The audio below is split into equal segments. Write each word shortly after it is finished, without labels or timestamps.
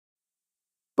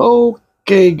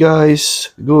Okay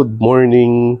guys, good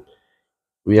morning.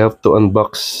 We have to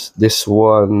unbox this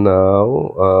one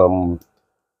now.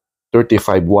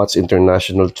 35 watts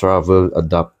international travel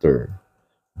adapter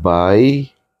by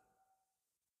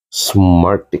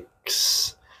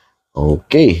Smartix.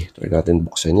 Okay, try natin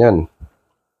buksan yan.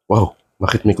 Wow,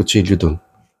 bakit may kutsilyo dun?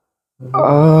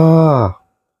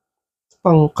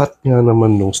 Pangkat nga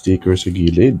naman ng sticker sa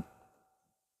gilid.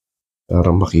 Para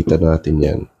makita natin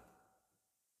yan.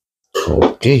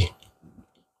 Okay.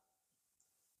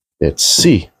 Let's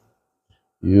see.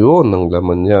 Yun ang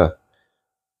laman niya.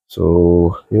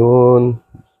 So, yun.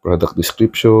 Product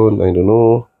description, I don't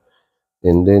know.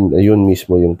 And then, ayun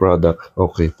mismo yung product.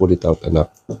 Okay, pull it out,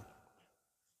 anak.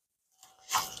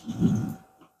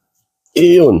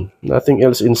 Ayun. Nothing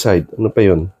else inside. Ano pa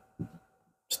yun?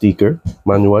 Sticker?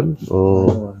 Manual?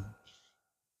 Oh.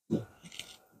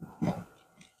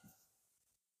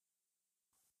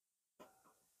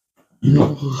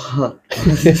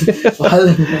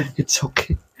 It's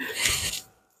okay.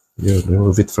 You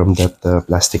remove it from that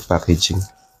plastic packaging.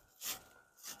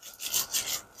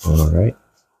 Alright.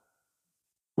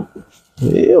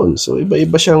 Ayun. So,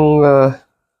 iba-iba siyang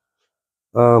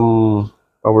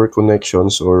power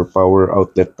connections or power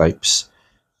outlet types.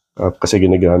 Kasi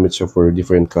ginagamit siya for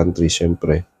different countries,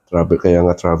 syempre. Kaya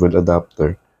nga travel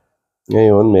adapter.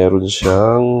 Ngayon, meron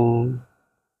siyang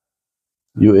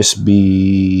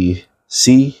USB-C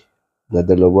na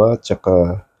dalawa,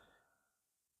 tsaka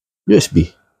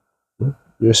USB.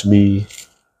 USB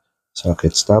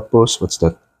sockets. Tapos, what's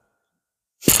that?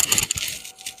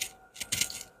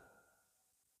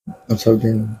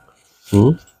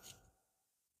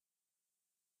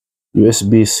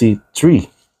 USB-C 3.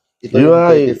 Ito yung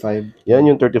 35. Yan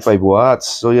yung 35 watts.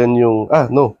 So, yan yung,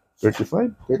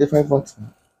 35? 35 watts.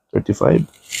 35?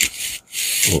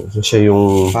 Oh, so siya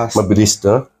yung fast, mabilis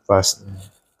na. Fast.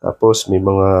 Tapos, may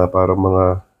mga, parang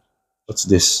mga, what's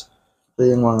this? Ito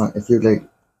yung mga, if you like,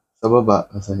 sa baba,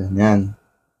 kasi yan.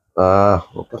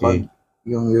 Okay. Kapag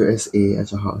yung USA at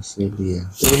saka Australia.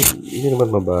 Hindi naman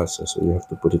mabasa. So, you have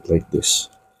to put it like this.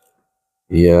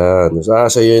 Yan.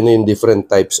 So yun yung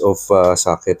different types of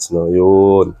sockets, no?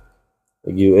 Yun.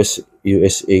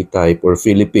 USA type or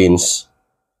Philippines.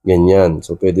 Ganyan.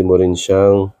 So, pwede mo rin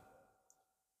siyang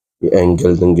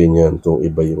i-angle ng ganyan kung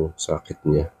iba yung socket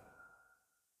niya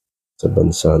sa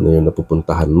bansa na yun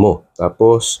napupuntahan mo.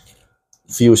 Tapos,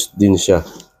 fused din siya.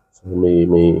 So, may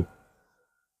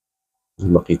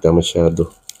makita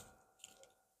masyado.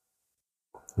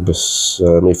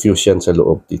 May fuse yan sa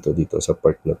loob dito sa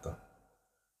part na to.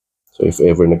 So, if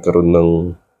ever nagkaroon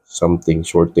ng something,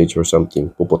 shortage or something,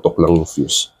 puputok lang yung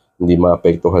fuse. Hindi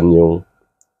maapektuhan yung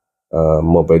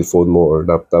mobile phone mo or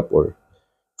laptop or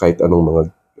kahit anong mga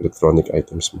electronic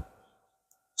items mo.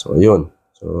 So, ayun.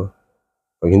 So,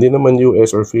 pag hindi naman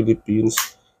US or Philippines,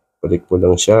 balik mo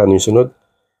lang siya. Ano yung sunod?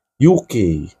 UK.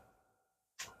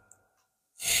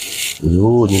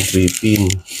 Yun, yung 3-pin.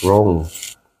 Wrong.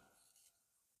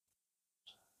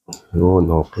 Yun,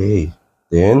 okay.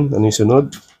 Then, ano yung sunod?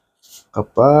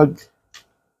 Kapag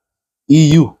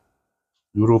EU,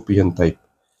 European type.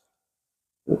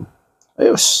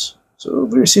 Ayos. So,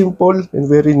 very simple and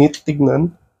very neat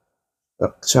tignan.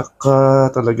 At saka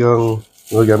talagang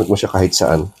magagamit mo siya kahit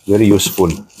saan. Very useful,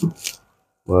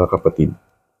 mga kapatid.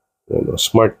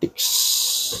 Smartix.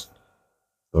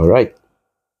 Alright.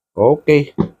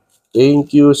 Okay.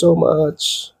 Thank you so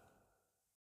much.